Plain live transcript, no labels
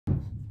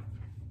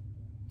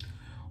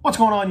What's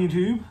going on,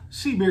 YouTube?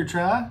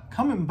 SeeBeardTry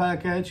coming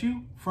back at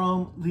you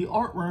from the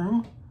art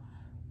room.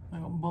 I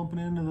think I'm bumping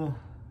into the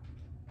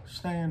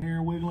stand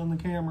here, wiggling the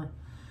camera.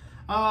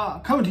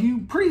 Coming to you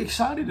pretty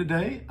excited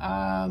today.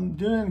 I'm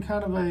doing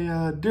kind of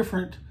a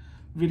different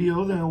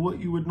video than what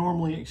you would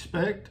normally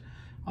expect.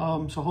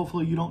 So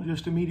hopefully you don't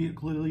just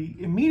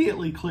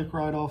immediately click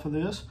right off of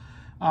this.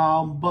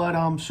 But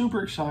I'm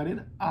super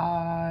excited.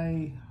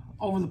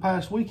 Over the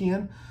past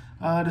weekend,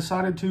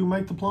 decided to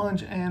make the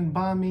plunge and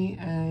buy me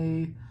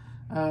a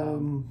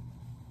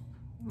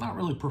not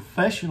really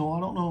professional, I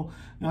don't know,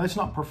 it's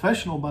not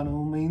professional by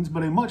no means,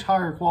 but a much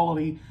higher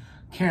quality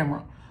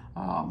camera.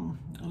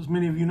 As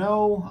many of you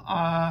know,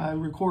 I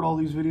record all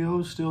these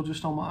videos still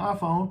just on my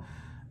iPhone,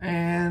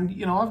 and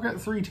I've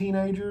got 3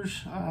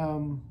 teenagers.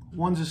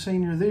 One's a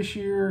senior this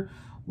year,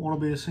 one will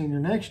be a senior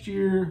next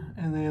year,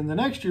 and then the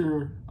next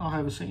year I'll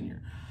have a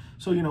senior.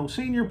 So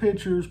senior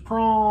pictures,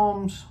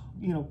 proms,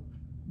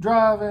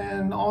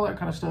 driving, all that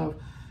kind of stuff.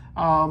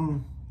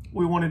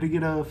 We wanted to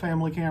get a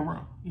family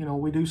camera.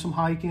 We do some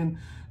hiking,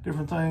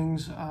 different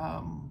things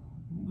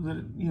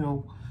that,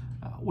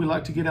 we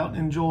like to get out and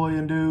enjoy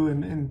and do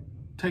and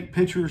take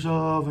pictures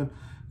of and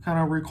kind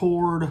of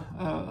record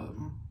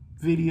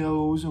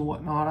videos and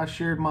whatnot. I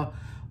shared my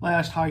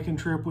last hiking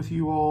trip with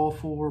you all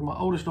for my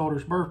oldest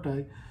daughter's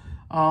birthday.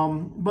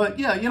 But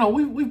yeah,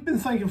 we've been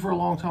thinking for a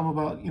long time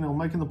about,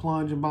 making the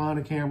plunge and buying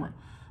a camera.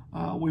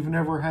 We've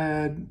never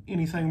had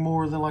anything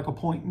more than like a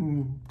point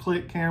and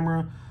click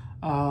camera,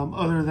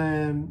 other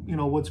than,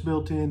 what's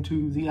built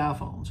into the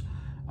iPhones.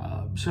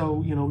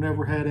 So,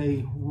 never had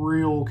a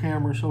real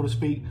camera, so to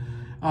speak.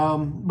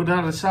 But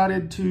I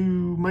decided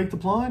to make the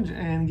plunge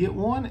and get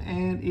one,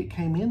 and it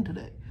came in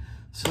today.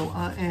 So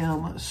I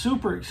am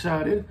super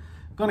excited.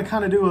 Going to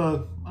kind of do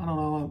a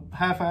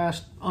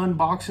half-assed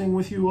unboxing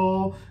with you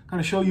all, kind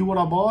of show you what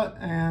I bought,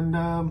 and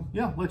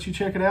yeah, let you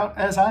check it out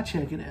as I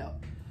check it out.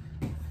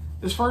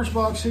 This first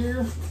box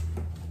here,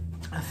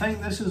 I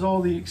think this is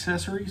all the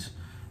accessories.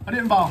 I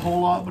didn't buy a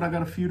whole lot, but I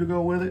got a few to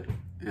go with it.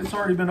 It's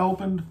already been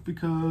opened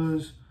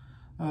because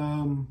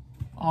I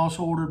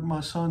also ordered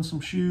my son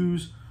some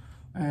shoes,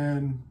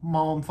 and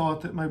Mom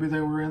thought that maybe they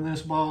were in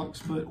this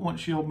box, but once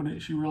she opened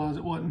it, she realized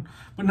it wasn't.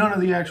 But none of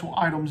the actual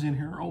items in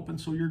here are open,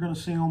 so you're going to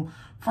see them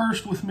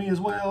first with me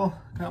as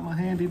well. Got my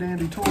handy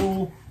dandy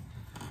tool.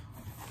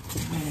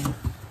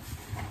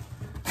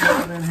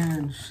 Get in here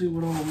and see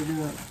what all we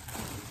got.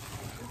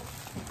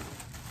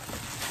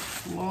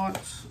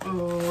 Lots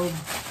of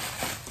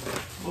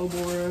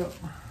bubble wrap.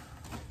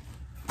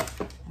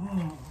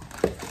 Oh.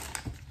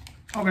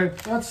 Okay,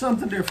 that's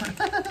something different.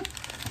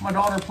 My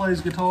daughter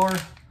plays guitar.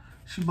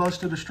 She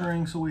busted a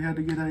string, so we had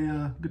to get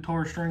a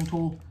guitar string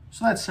tool.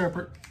 So that's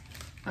separate.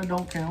 That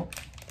don't count.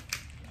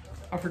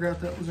 I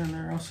forgot that was in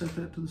there. I'll set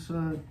that to the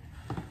side.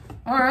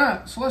 All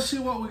right, so let's see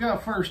what we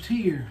got first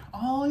here.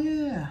 Oh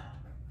yeah.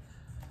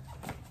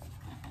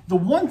 The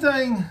one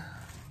thing,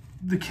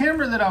 the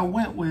camera that I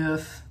went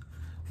with,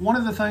 one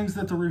of the things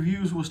that the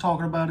reviews was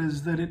talking about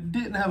is that it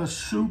didn't have a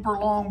super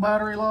long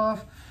battery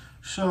life.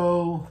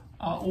 So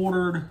I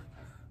ordered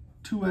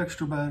 2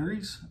 extra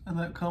batteries, and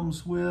that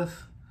comes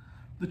with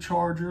the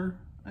charger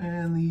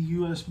and the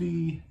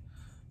USB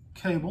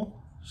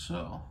cable.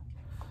 So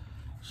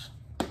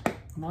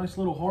nice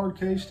little hard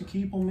case to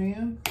keep them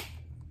in.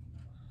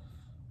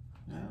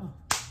 Yeah.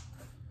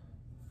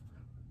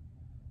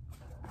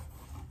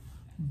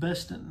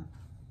 Best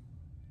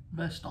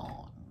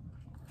on,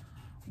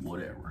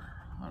 whatever.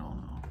 I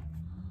don't know.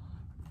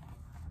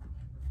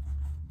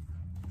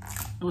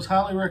 It was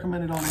highly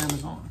recommended on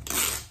Amazon,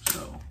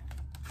 so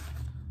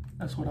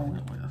that's what I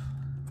went with.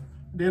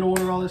 Did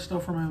order all this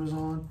stuff from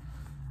Amazon,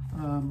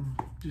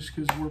 just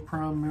because we're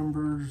Prime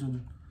members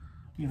and,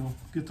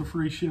 get the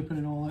free shipping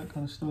and all that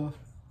kind of stuff.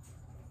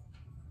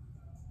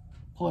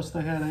 Plus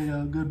they had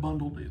a good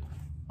bundle deal.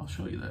 I'll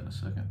show you that in a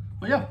second.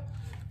 But yeah,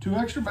 2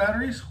 extra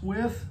batteries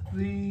with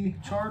the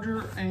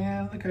charger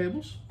and the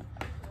cables.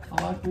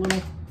 I like the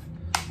little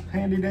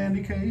handy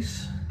dandy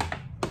case.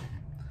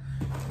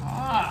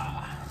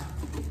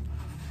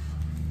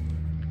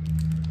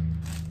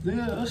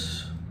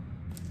 This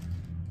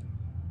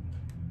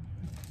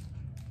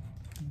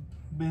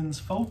Ben's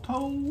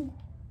Photo,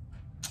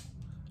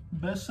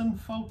 Besson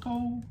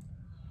Photo.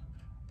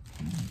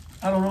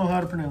 I don't know how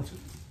to pronounce it,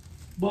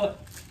 but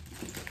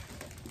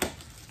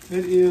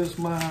it is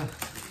my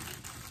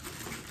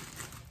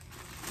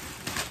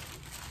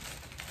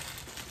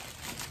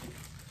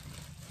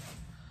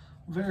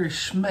very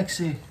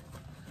schmexy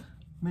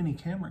mini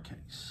camera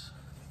case.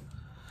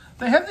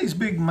 They have these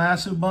big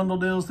massive bundle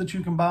deals that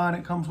you can buy, and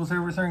it comes with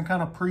everything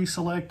kind of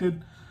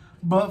pre-selected,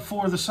 but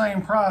for the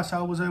same price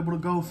I was able to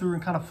go through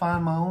and kind of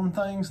find my own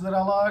things that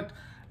I liked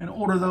and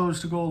order those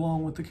to go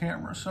along with the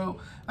camera. So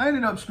I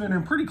ended up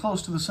spending pretty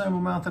close to the same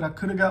amount that I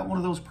could have got one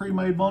of those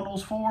pre-made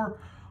bundles for,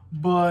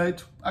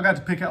 but I got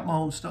to pick out my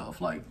own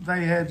stuff. Like,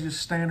 they had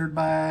just standard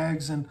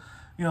bags, and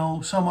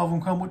some of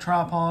them come with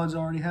tripods. I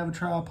already have a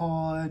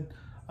tripod.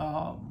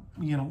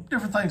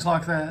 Different things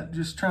like that.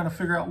 Just trying to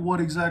figure out what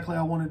exactly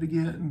I wanted to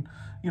get and,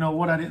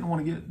 what I didn't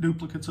want to get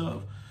duplicates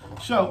of.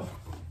 So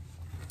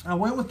I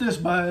went with this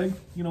bag.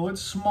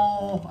 It's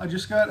small. I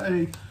just got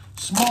a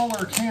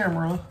smaller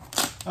camera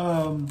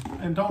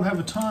and don't have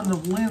a ton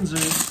of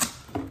lenses.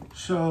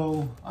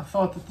 So I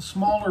thought that the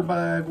smaller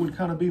bag would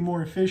kind of be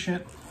more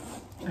efficient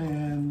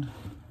and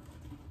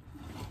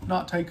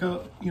not take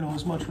up,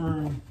 as much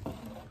room.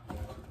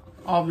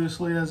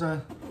 Obviously, as I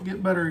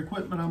get better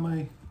equipment, I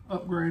may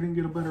upgrade and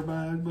get a better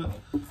bag, but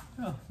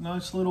yeah,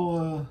 nice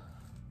little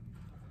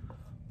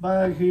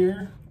bag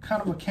here.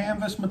 Kind of a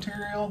canvas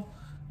material,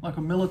 like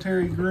a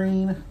military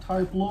green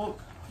type look.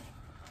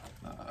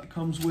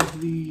 Comes with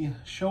the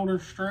shoulder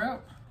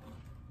strap.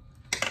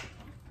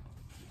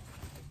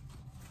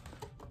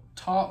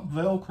 Top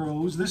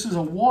Velcros. This is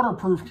a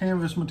waterproof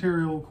canvas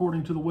material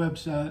according to the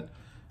website.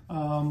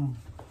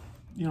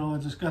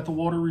 It's just got the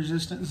water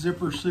resistant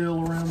zipper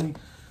seal around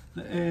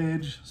the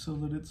edge so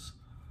that it's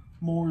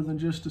more than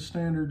just a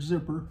standard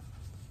zipper.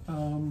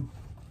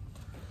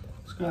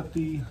 It's got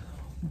the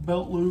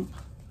belt loop.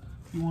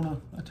 You want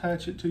to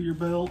attach it to your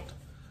belt,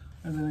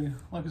 and then,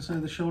 like I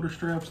said, the shoulder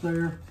straps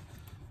there.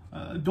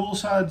 Dual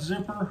side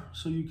zipper,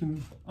 so you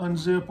can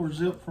unzip or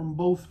zip from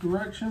both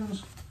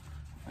directions,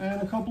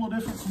 and a couple of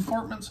different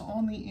compartments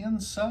on the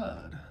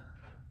inside.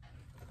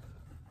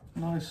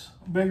 Nice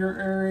bigger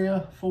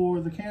area for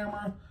the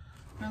camera,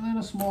 and then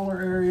a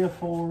smaller area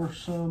for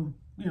some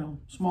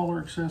smaller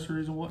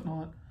accessories and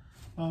whatnot.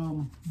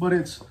 But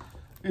it's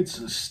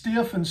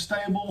stiff and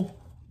stable,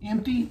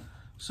 empty,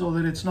 so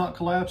that it's not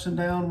collapsing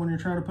down when you're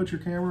trying to put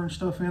your camera and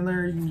stuff in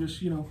there. You can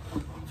just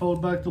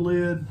fold back the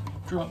lid,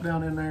 drop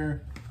down in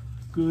there,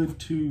 good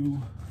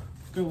to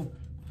go.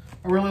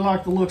 I really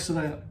like the looks of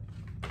that,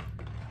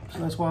 so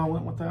that's why I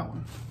went with that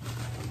one.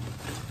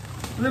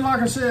 And then,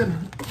 like I said,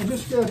 I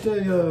just got a get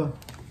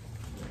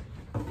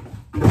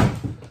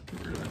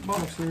rid of that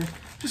box there.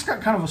 Just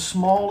got kind of a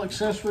small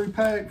accessory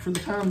pack for the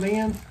time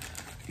being.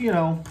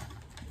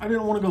 I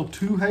didn't want to go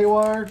too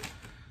haywire.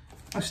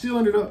 I still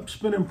ended up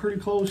spending pretty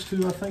close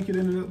to, I think it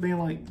ended up being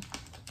like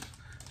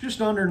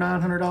just under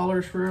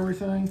 $900 for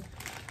everything.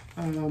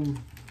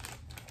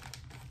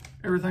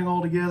 Everything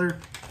all together.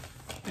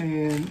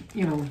 And,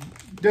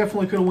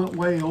 definitely could have went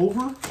way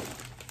over.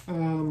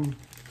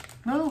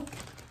 No,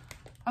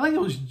 I think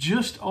it was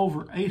just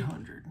over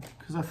 800,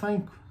 because I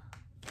think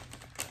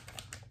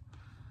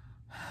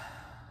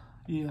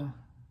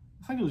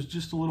it was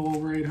just a little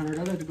over 800.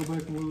 I'd have to go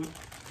back and look,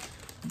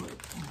 but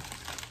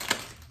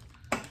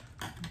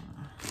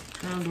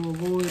trying to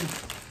avoid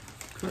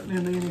cutting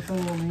into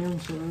anything on the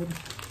inside.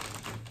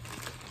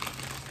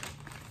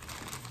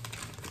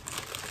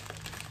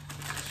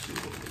 Let's see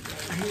what we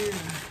got here.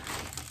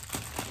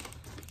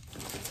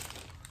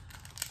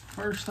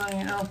 First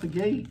thing out the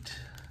gate.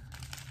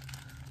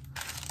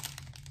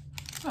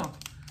 Oh,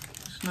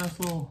 just a nice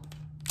little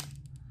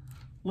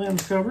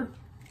lens cover.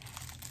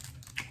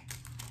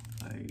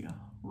 A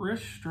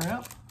wrist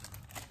strap.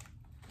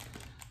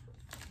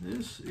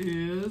 This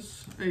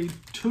is a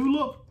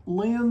tulip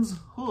lens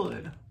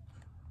hood,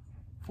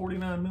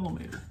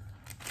 49mm.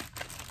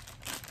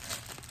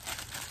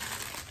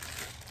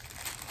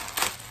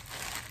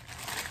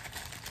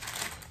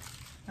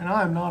 And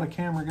I am not a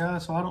camera guy,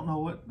 so I don't know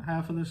what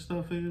half of this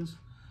stuff is,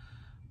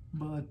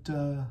 but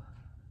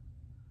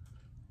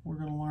we're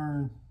gonna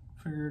learn,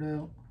 figure it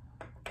out.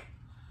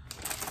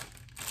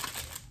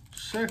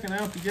 Second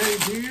out the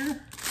gate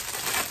here,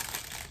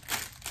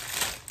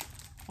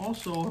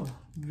 also a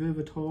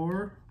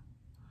Vivitar,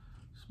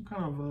 some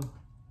kind of a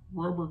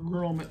rubber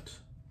grommet.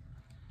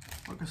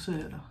 Like I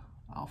said,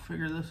 I'll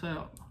figure this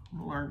out.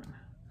 I'm learning.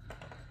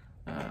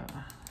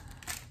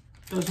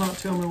 Does not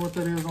tell me what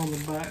that is on the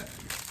back.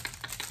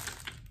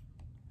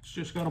 It's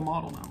just got a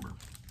model number.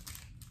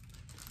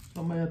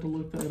 So I may have to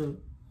look that up.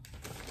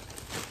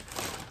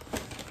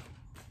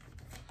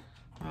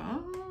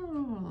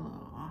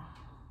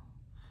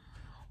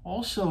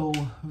 Also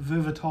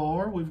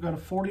Vivitar, we've got a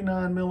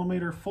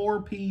 49mm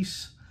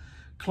 4-piece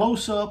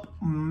close-up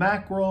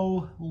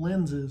macro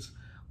lenses.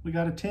 We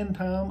got a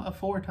 10-time, a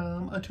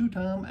 4-time, a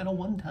 2-time, and a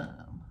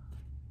 1-time.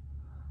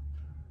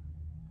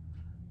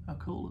 How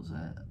cool is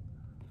that?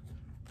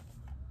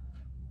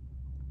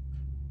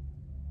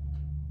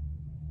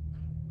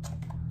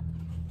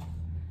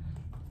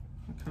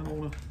 I kind of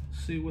want to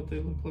see what they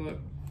look like.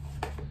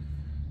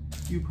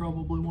 You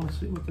probably want to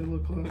see what they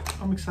look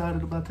like. I'm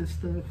excited about this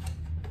stuff.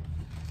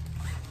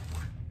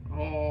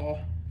 Oh,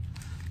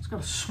 it's got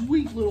a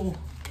sweet little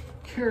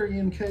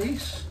carrying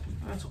case.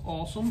 That's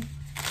awesome.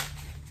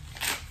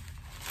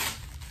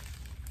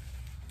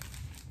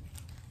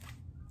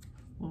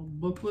 Little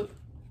booklet.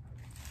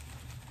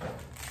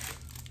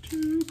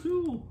 Too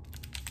cool.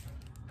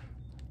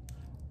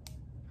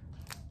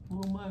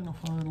 Little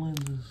magnifying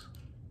lenses.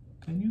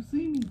 Can you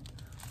see me?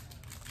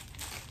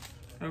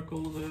 How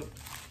cool is that?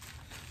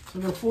 So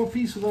I got a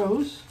 4-piece of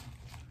those.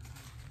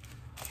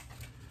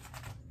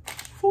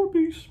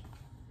 4-piece.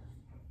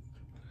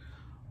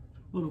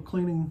 Little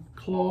cleaning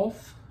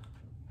cloth.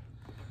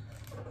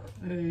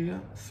 A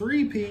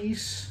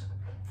 3-piece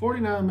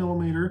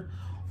 49mm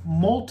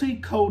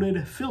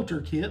multi-coated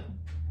filter kit.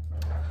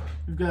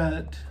 We've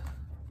got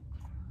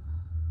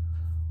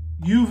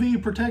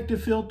UV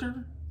protective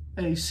filter,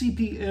 a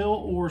CPL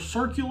or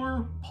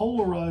circular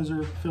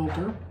polarizer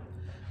filter,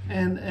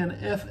 and an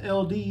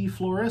FLD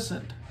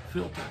fluorescent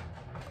filter.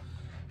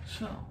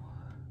 So,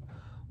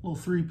 little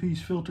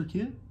 3-piece filter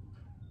kit.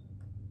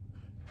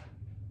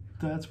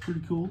 That's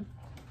pretty cool.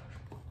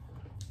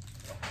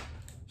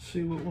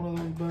 See what one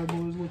of those bad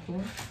boys look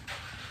like.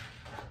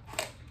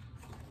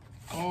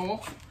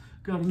 Oh,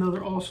 got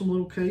another awesome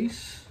little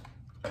case.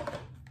 I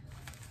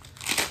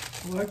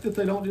like that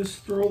they don't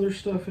just throw their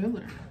stuff in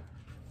there.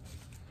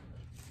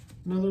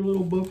 Another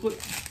little booklet.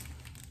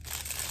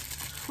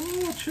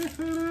 Oh, check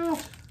that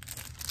out.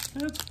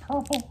 It's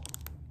purple.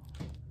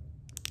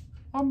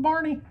 I'm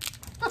Barney.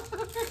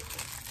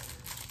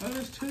 That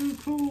is too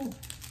cool.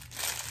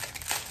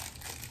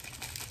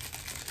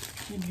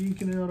 Keep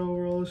geeking out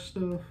over all this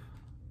stuff.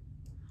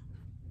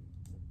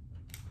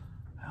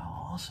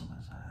 How awesome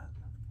is that?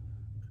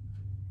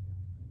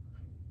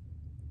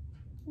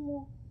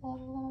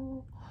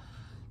 Whoa.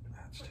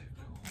 That's too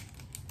cool.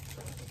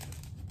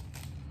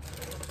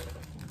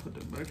 Put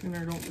that back in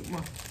there. Don't get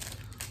my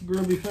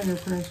grubby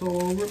fingerprints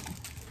all over it.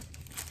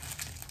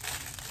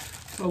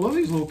 I love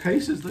these little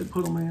cases they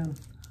put them in.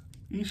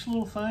 Each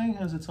little thing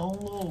has its own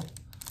little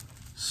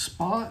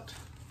spot.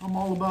 I'm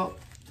all about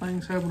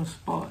things having a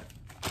spot.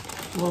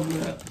 Love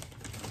that.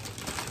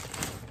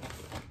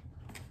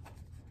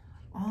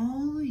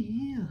 Oh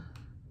yeah.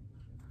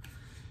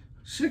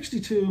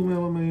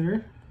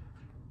 62mm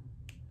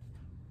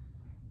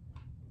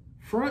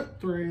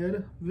front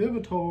thread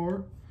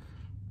Vivitar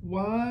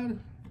wide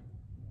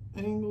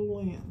angle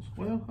lens.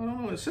 Well, I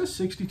don't know. It says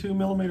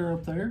 62mm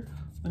up there,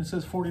 and it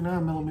says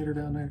 49mm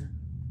down there.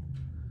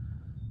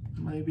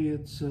 Maybe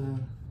it's I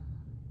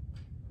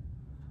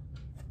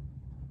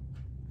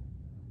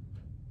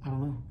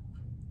don't know.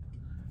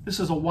 This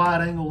is a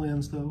wide angle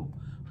lens though,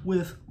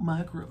 with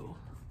micro.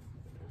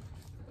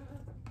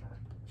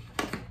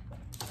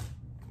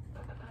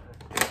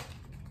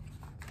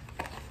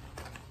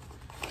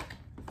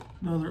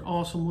 Another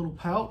awesome little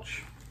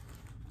pouch.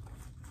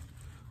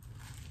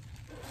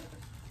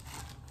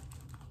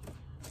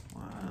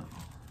 Wow,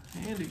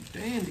 handy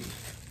dandy.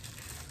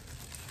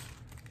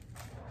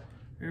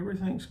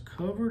 Everything's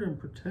covered and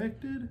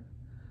protected.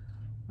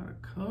 Got a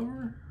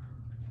cover.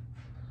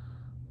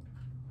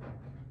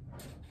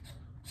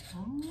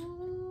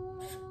 Oh.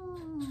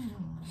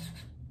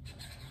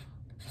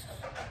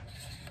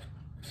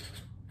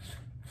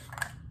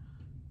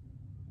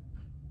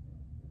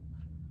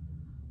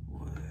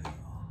 Well,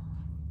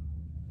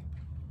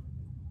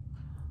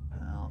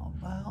 how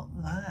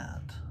about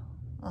that?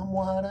 I'm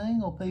wide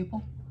angle,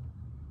 people.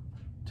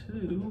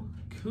 Too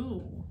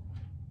cool.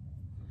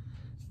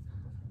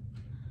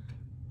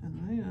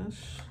 And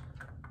this,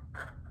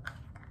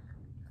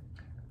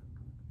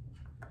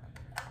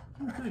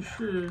 I'm pretty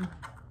sure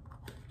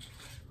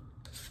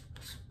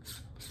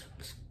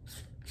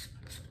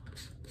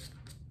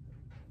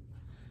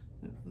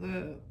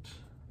that,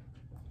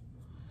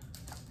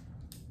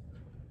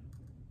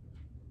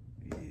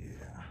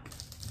 yeah,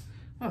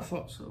 I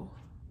thought so.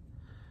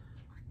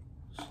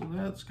 So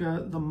that's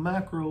got the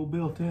macro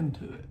built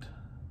into it.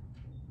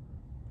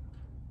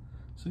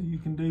 So you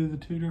can do the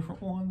two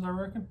different ones, I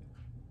reckon.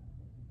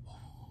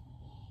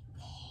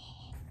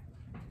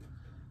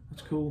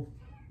 That's cool.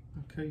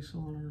 Case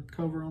on or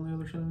cover on the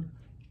other side.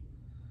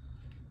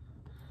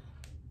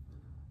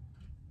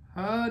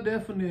 High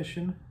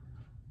definition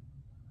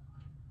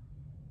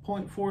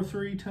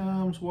 0.43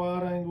 times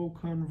wide angle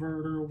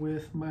converter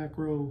with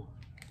macro.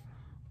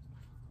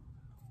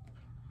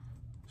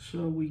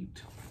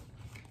 Sweet.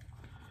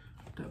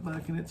 Put that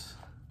back in its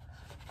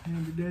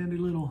handy dandy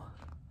little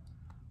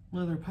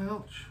leather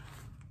pouch.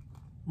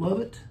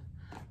 Love it.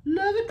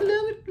 Love it,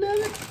 love it, love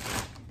it.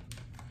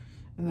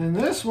 And then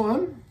this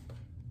one,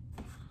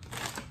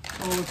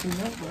 all that's in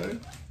that bag,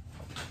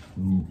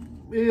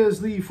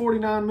 is the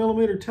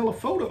 49mm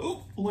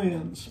telephoto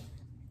lens.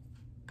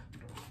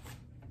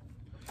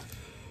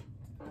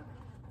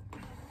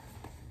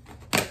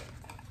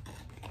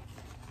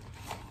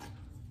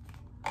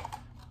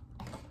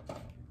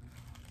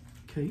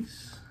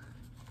 Case,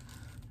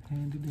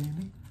 handy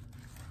dandy,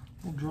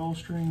 little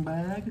drawstring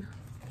bag.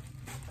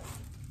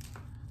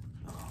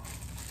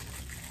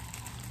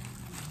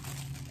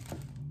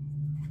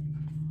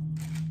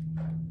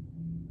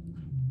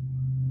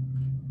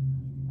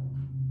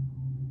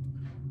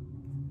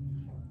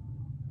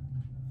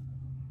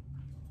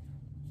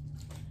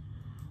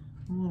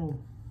 Little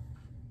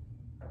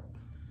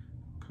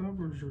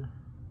covers are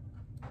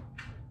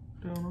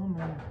down on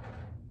there.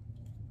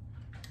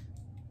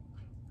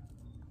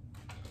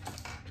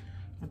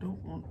 I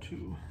don't want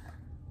to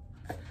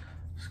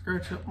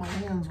scratch up my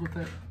hands with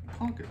that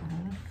pocket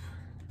knife.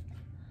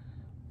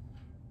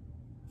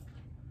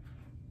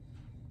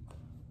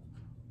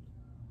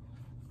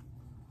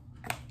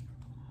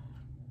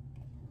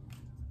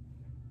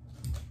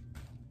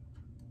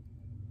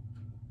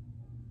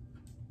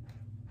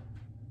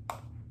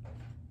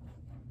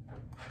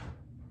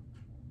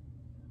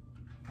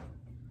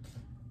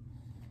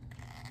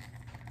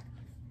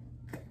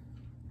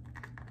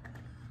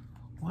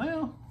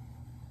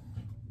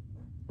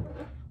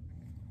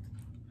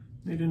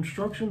 Need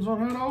instructions on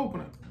how to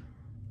open it.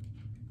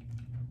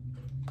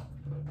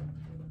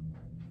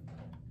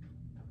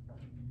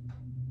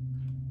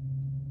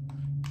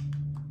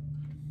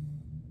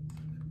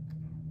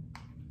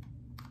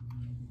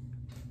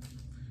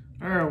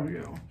 There we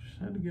go. Just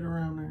had to get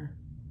around there.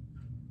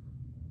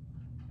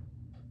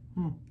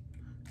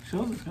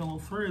 Shows it's got little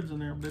threads in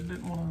there, but it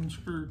didn't want to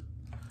unscrew.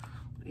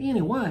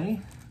 Anyway,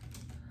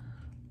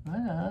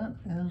 that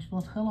is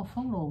the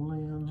telephoto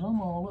lens. I'm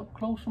all up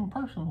close and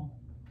personal.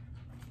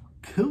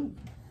 Cool.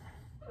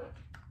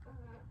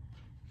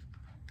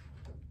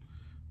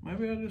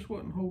 Maybe I just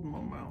wasn't holding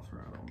my mouth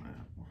right on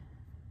that.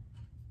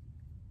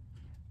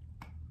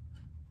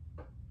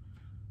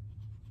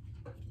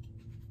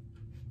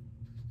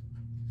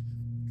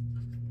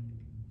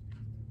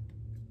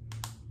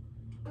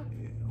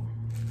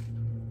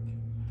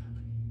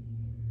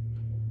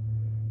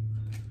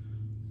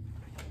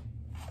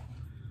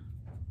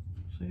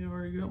 See, I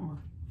already got my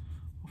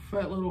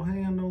fat little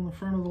hand on the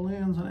front of the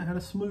lens and it had a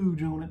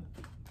smooge on it.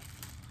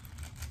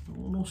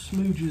 Little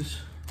smooges.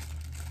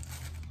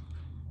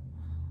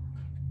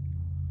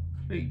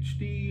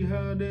 HD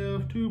high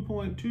def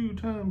 2.2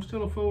 times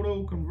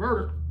telephoto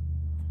converter.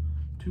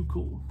 Too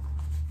cool.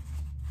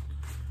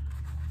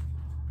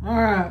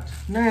 Alright,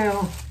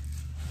 now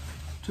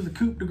to the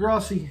coup de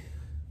grace,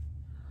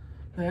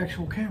 the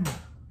actual camera.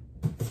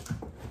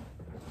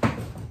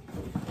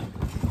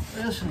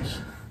 This is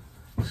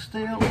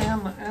still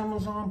in the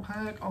Amazon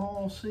pack,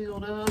 all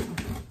sealed up.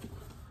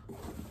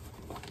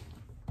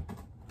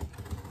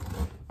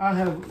 I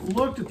have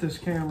looked at this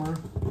camera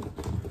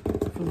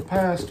for the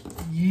past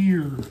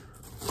year.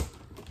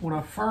 When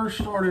I first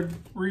started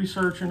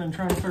researching and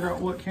trying to figure out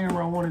what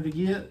camera I wanted to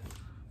get,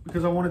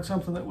 because I wanted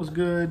something that was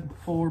good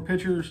for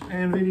pictures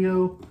and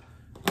video.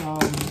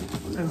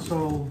 And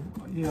so,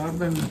 yeah, I've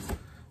been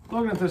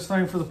looking at this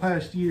thing for the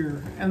past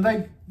year. And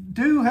they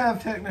do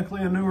have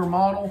technically a newer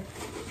model,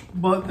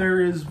 but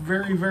there is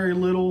very, very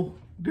little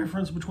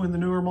difference between the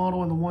newer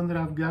model and the one that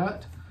I've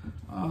got.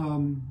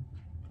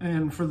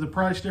 And for the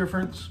price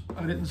difference,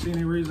 I didn't see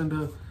any reason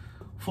to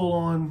full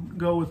on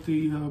go with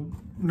the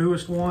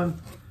newest one,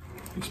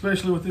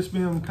 especially with this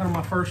being kind of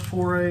my first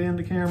foray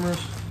into cameras.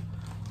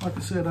 Like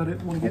I said, I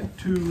didn't want to get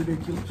too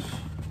ridiculous.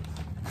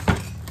 All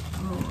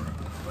right,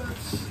 let's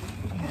see.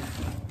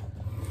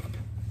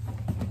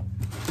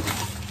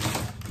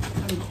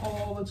 That is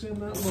all that's in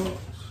that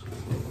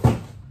box.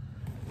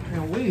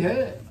 And we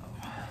have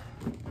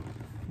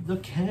the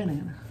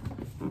Canon.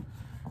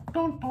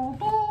 Dun, dun,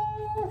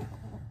 dun.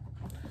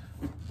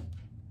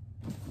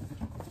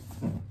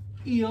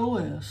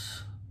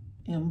 EOS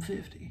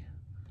M50.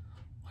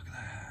 Look at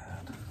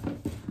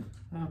that.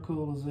 How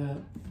cool is that?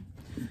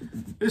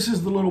 This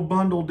is the little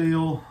bundle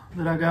deal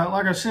that I got.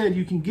 Like I said,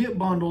 you can get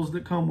bundles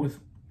that come with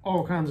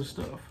all kinds of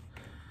stuff.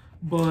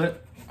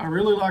 But I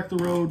really like the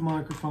Rode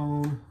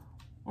microphone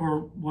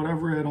or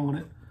whatever had on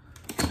it.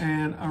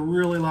 And I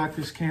really like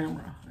this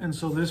camera. And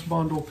so this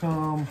bundle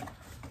come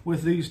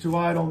with these two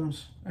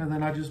items. And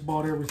then I just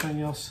bought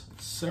everything else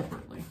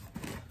separately.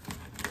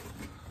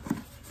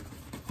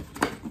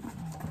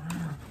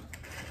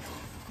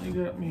 They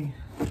got me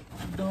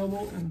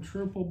double and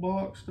triple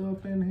boxed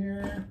up in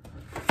here.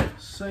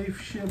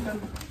 Safe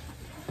shipping.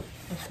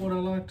 That's what I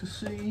like to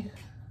see.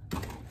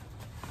 That's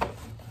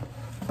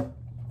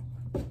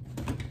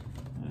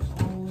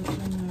all that's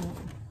in there.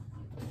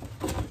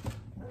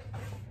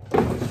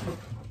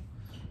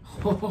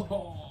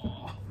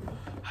 Oh,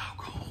 how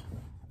cool.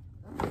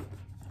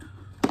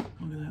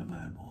 Look at that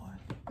bad boy.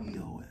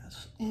 EOS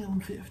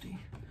M50.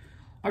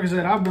 Like I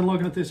said, I've been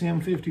looking at this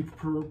M50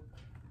 for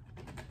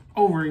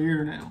over a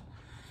year now,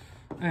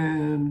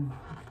 and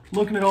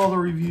looking at all the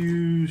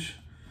reviews,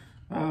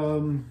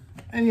 and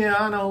yeah,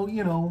 I know,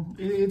 you know,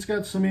 it's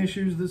got some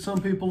issues that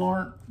some people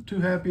aren't too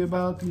happy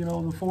about. You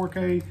know, the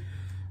 4K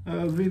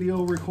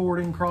video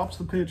recording crops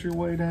the picture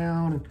way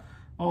down and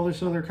all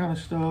this other kind of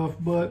stuff,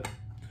 but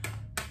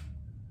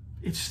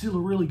it's still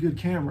a really good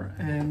camera,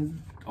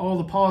 and all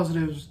the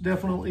positives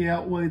definitely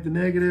outweighed the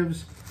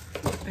negatives,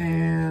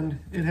 and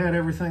it had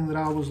everything that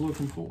I was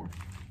looking for.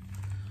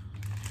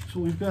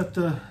 So we've got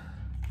the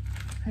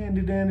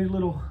handy dandy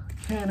little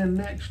Canon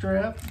neck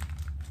strap.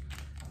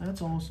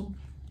 That's awesome.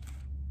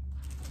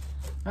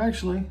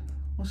 Actually,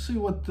 let's see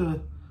what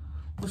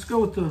let's go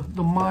with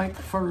the mic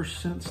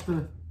first, since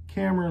the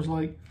camera is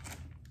like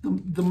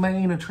the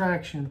main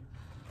attraction.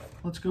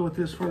 Let's go with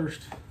this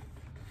first.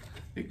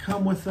 It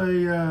come with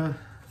a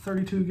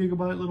 32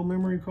 gigabyte little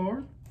memory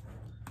card.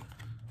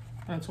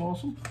 That's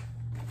awesome.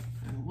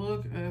 And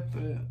look at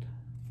that.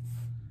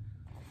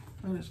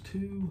 That is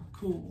too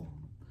cool.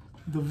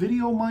 The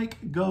Video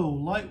Mic Go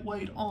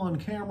lightweight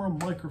on-camera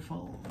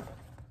microphone.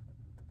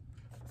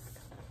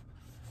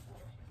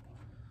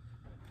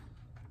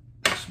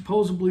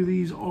 Supposedly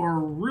these are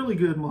really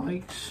good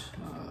mics.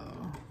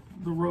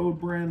 The Rode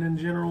brand in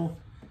general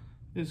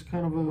is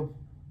kind of a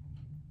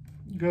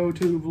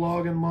go-to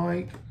vlogging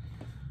mic.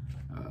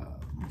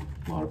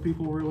 A lot of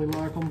people really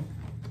like them.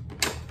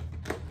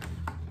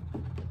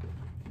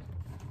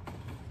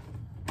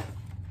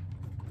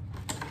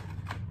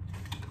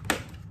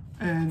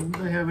 And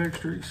they have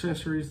extra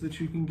accessories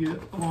that you can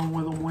get along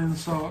with them, wind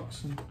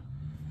socks and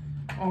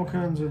all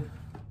kinds of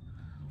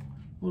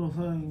little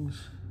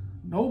things.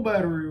 No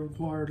battery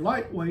required.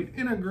 Lightweight,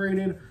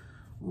 integrated,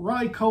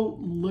 Rycote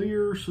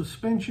Lear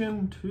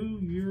suspension,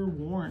 2-year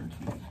warranty.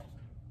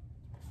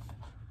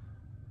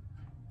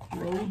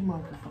 Rode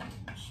microphones.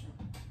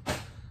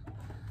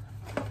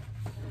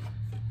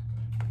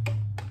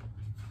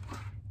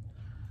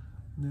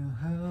 Now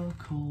how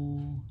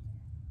cool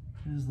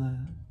is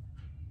that?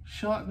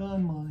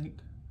 Shotgun mic.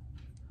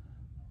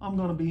 I'm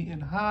gonna be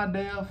in high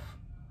def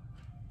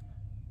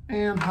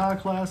and high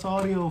class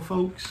audio,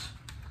 folks.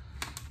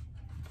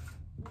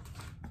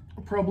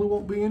 Probably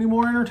won't be any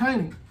more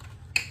entertaining,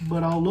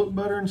 but I'll look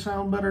better and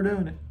sound better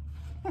doing it.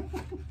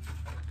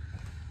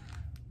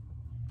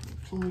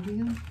 Plug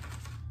in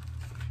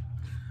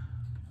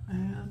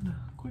and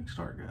quick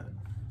start guide.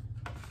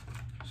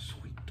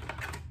 Sweet.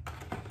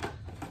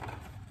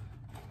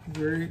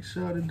 Very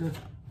excited to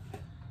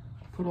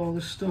put all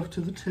this stuff to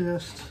the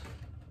test.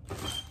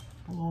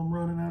 Oh, I'm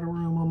running out of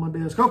room on my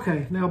desk.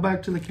 Okay, now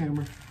back to the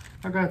camera.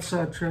 I got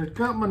sidetracked.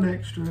 Got my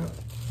neck strap.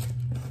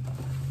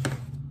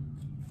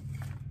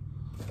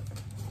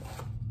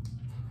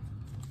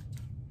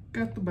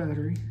 Got the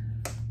battery.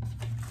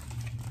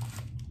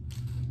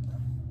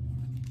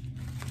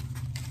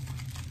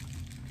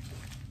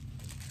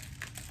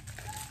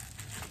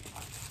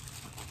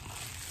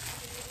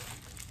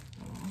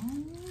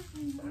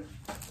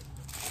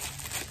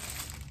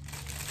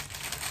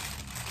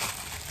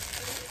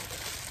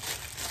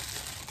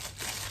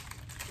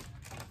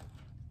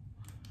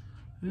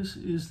 This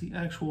is the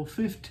actual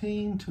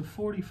 15 to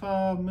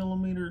 45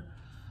 millimeter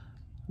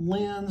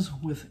lens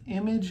with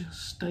image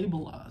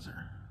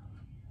stabilizer.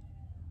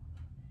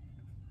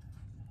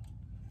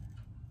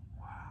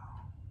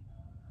 Wow,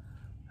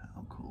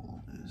 how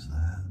cool is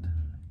that?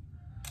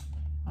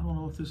 I don't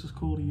know if this is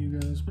cool to you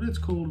guys, but it's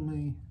cool to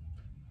me.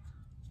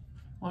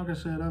 Like I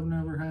said, I've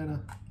never had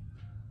a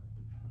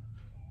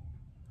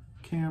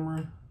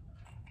camera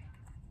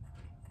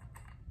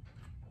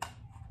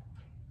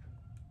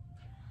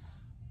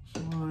so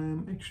I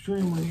am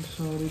extremely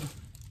excited.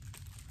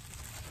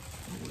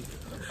 Oh,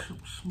 gosh, some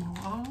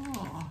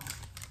small,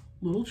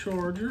 little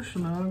charger. So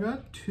now I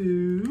got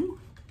two.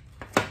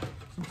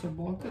 Since I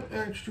bought the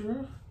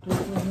extra, don't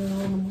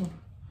have on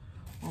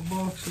my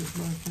boxes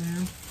back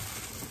there.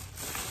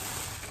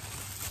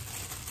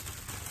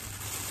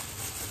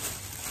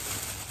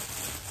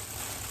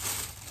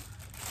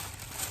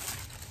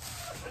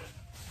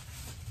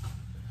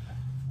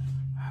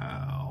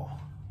 How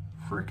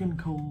freaking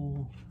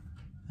cool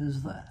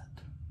is that?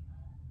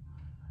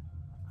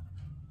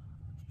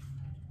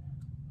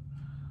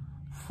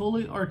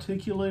 Fully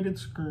articulated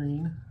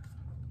screen.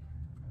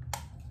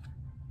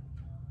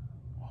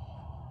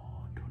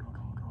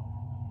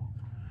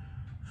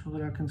 So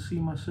that I can see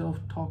myself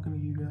talking to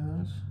you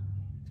guys.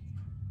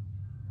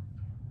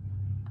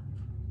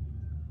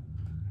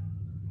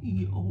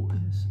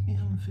 EOS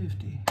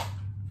M50.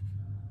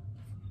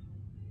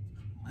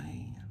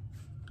 Man.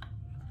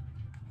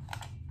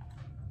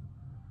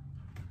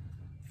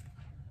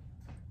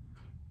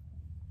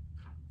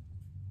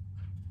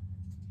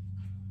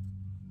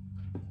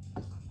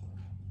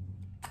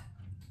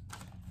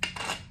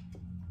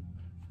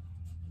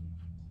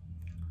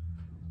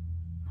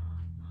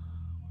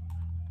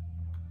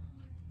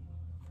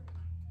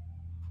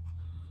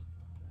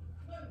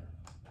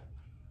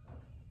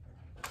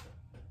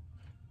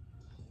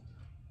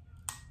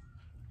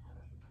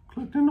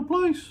 Clicked into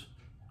place.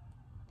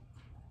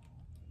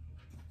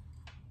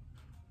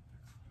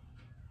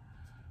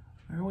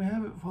 There we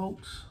have it,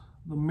 folks.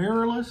 The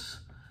mirrorless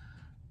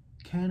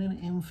Canon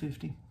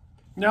M50.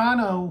 Now I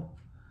know,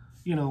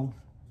 you know,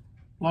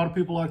 a lot of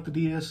people like the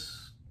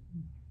DSLR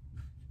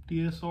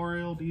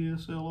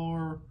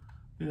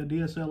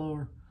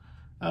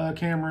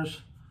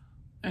cameras,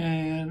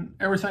 and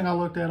everything I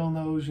looked at on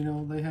those, you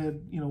know, they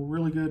had, you know,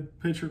 really good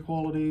picture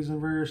qualities and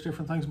various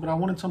different things, but I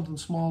wanted something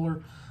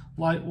smaller,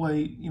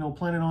 lightweight, you know,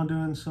 planning on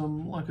doing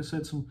some, like I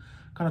said, some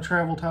kind of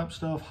travel type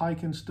stuff,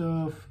 hiking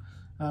stuff,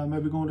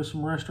 maybe going to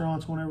some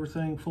restaurants when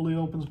everything fully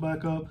opens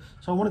back up.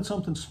 So I wanted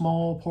something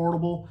small,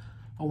 portable.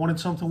 I wanted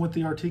something with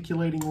the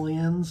articulating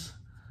lens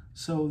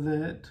so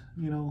that,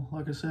 you know,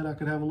 like I said, I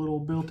could have a little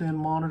built-in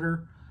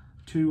monitor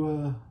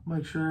to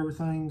make sure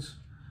everything's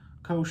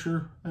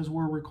kosher as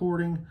we're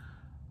recording.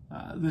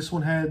 This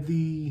one had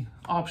the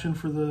option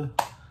for the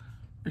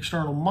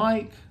external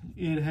mic.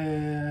 It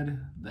had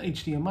the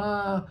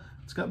HDMI.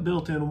 It's got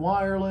built-in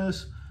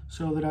wireless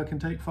so that I can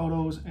take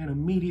photos and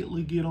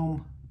immediately get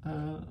them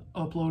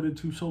uploaded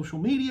to social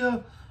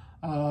media.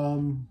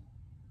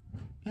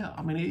 Yeah,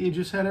 I mean, it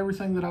just had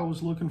everything that I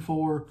was looking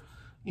for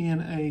in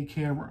a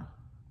camera.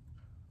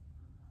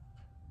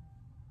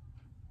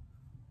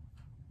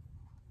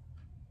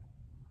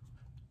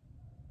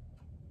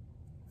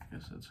 I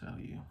guess that's how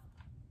you...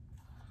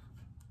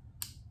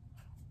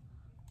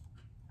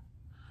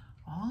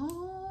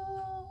 Oh,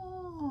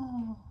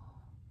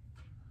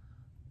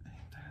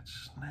 ain't that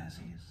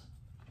snazzy?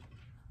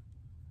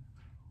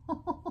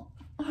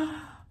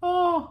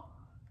 Oh,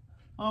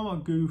 I'm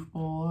a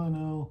goofball, I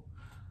know,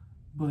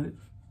 but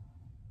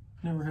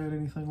never had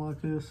anything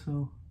like this,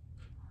 so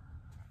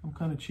I'm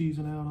kind of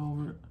cheesing out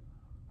over it.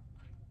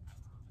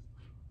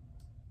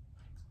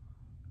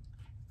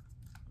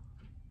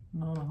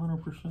 Not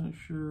 100%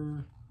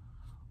 sure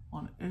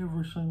on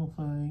every single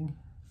thing,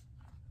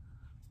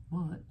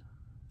 but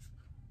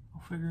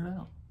I'll figure it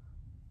out.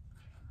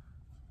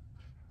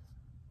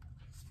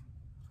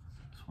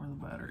 That's where the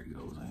battery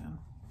goes in.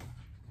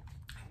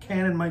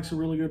 Canon makes a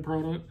really good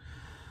product.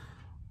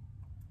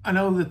 I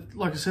know that,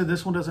 like I said,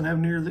 this one doesn't have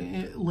near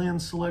the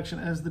lens selection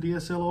as the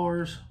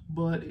DSLRs,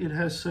 but it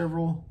has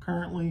several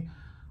currently.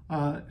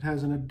 It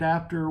has an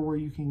adapter where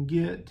you can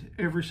get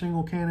every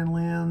single Canon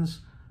lens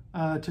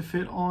to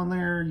fit on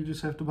there. You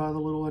just have to buy the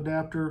little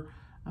adapter,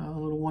 a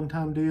little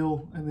one-time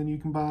deal, and then you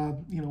can buy,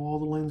 you know, all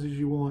the lenses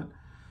you want.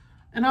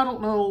 And I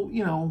don't know,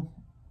 you know,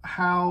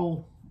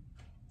 how,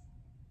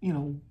 you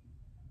know,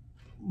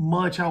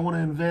 much I want to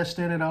invest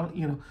in it.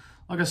 You know,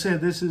 like I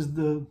said, this is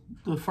the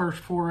first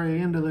foray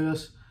into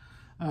this.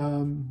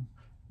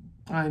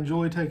 I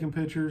enjoy taking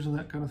pictures and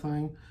that kind of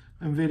thing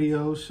and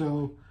videos,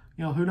 so,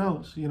 you know, who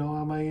knows? You know,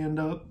 I may end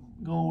up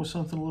going with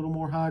something a little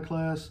more high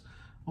class,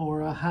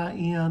 or a high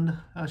end,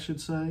 I should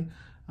say,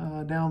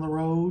 down the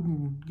road,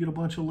 and get a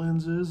bunch of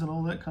lenses and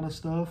all that kind of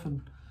stuff,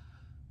 and,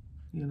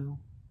 you know,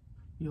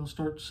 you'll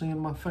start seeing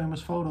my famous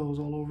photos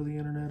all over the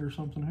internet or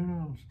something. Who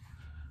knows?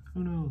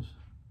 Who knows?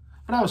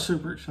 But I was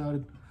super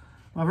excited.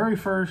 My very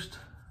first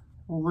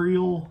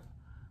real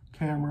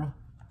camera.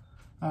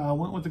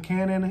 Went with the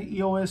Canon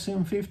EOS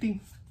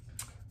M50,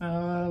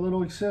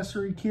 little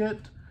accessory kit,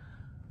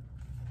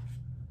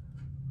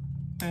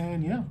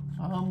 and yeah,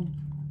 I'm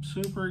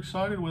super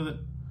excited with it.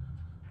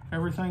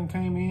 Everything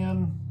came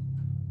in,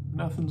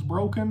 nothing's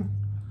broken.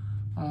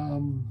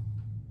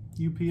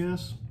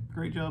 UPS,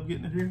 great job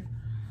getting it here.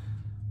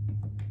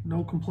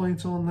 No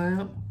complaints on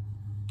that.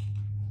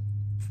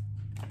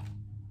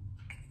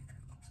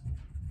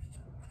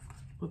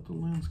 Put the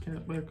lens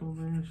cap back on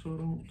there so I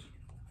don't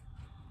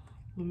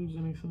lose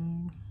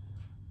anything.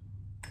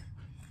 I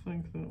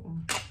think that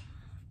one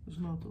is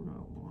not the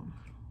right one.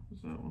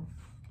 Is that one?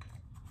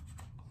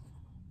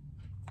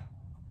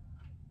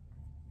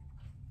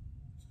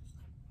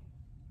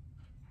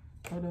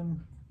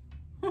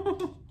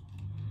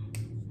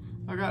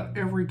 I got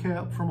every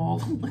cap from all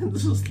the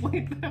lenses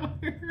laying down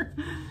here.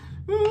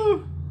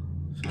 Woo.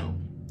 So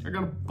I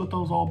gotta put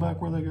those all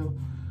back where they go.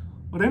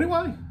 But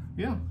anyway,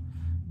 yeah,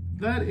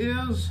 that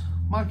is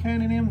my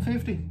Canon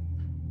M50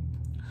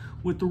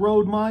 with the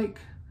Rode mic,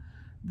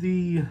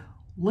 the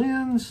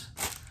lens,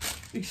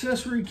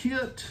 accessory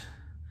kit,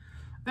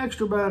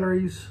 extra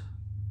batteries,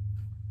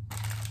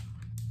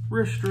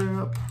 wrist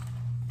strap,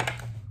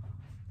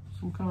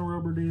 some kind of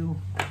rubber deal,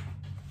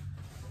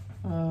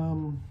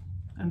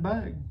 and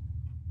bag.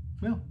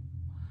 Yeah,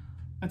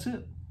 that's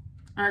it.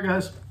 All right,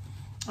 guys.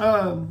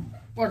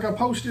 Like I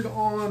posted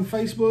on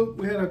Facebook,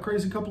 we had a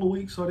crazy couple of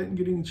weeks, so I didn't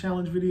get any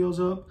challenge videos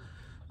up.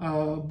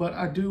 But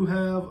I do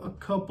have a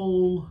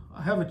couple.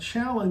 I have a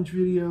challenge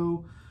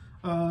video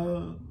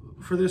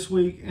for this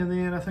week, and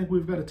then I think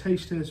we've got a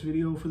taste test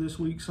video for this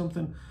week.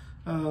 Something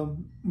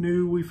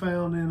new we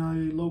found in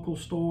a local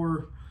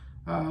store.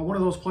 One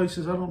of those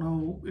places, I don't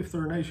know if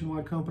they're a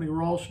nationwide company,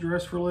 Ross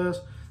Dress for Less.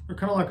 They're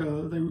kind of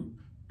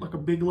like a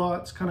Big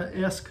Lots kind of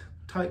esque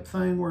type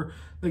thing where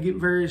they get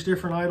various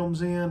different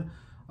items in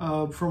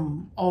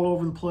from all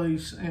over the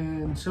place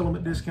and sell them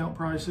at discount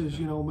prices.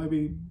 You know,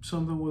 maybe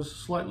something was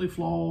slightly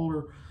flawed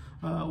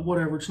or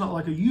whatever. It's not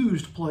like a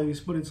used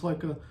place, but it's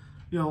like a,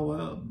 you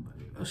know,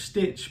 a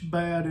stitch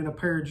bad in a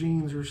pair of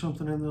jeans or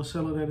something, and they'll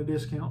sell it at a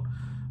discount.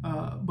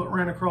 But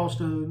ran across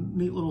a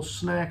neat little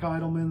snack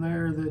item in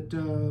there that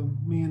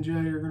me and Jay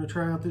are going to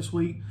try out this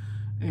week,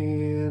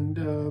 and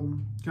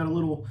got a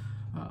little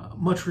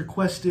much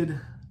requested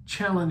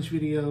challenge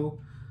video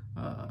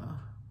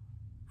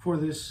for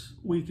this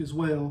week as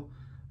well.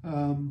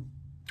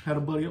 Had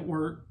a buddy at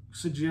work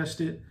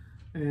suggest it,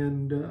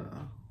 and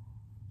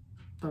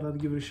thought I'd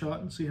give it a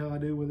shot and see how I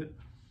do with it.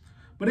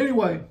 But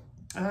anyway,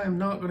 I am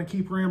not going to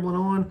keep rambling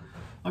on.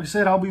 Like I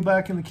said, I'll be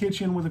back in the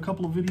kitchen with a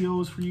couple of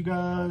videos for you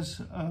guys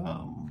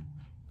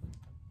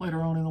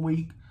later on in the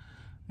week.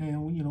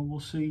 And, you know, we'll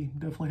see.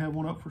 Definitely have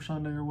one up for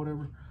Sunday or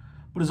whatever.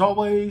 But as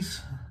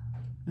always,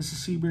 this is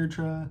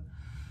SeeBeardTry.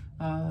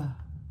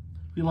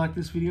 If you like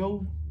this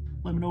video,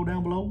 let me know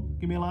down below.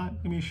 Give me a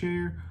like, give me a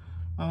share.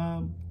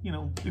 You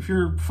know, if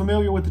you're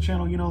familiar with the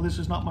channel, you know this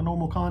is not my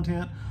normal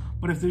content.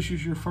 But if this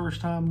is your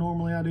first time,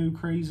 normally I do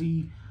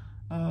crazy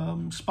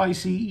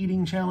spicy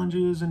eating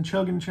challenges and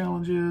chugging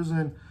challenges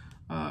and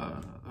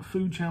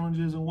food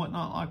challenges and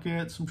whatnot like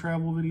that. Some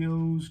travel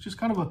videos, just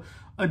kind of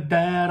a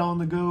dad on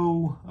the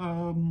go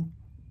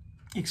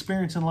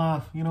experience in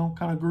life. You know,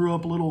 kind of grew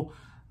up a little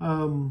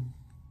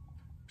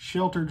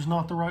sheltered's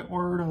not the right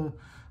word. I'd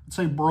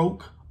say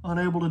broke,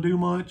 unable to do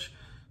much.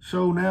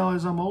 So now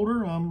as I'm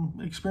older, I'm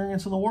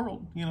experiencing the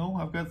world. You know,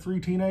 I've got 3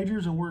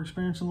 teenagers and we're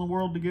experiencing the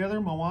world together,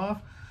 my wife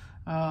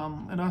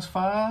and us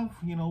 5.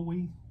 You know,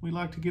 we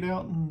like to get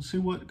out and see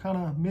what kind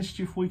of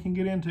mischief we can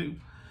get into.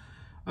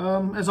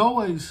 As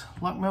always,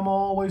 like Mama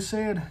always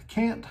said,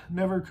 can't,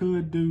 never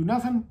could, do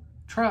nothing.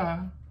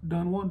 Try,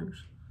 done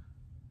wonders.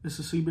 This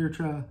is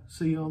SeeBeardTry.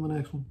 See you on the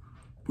next one.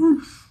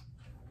 Peace.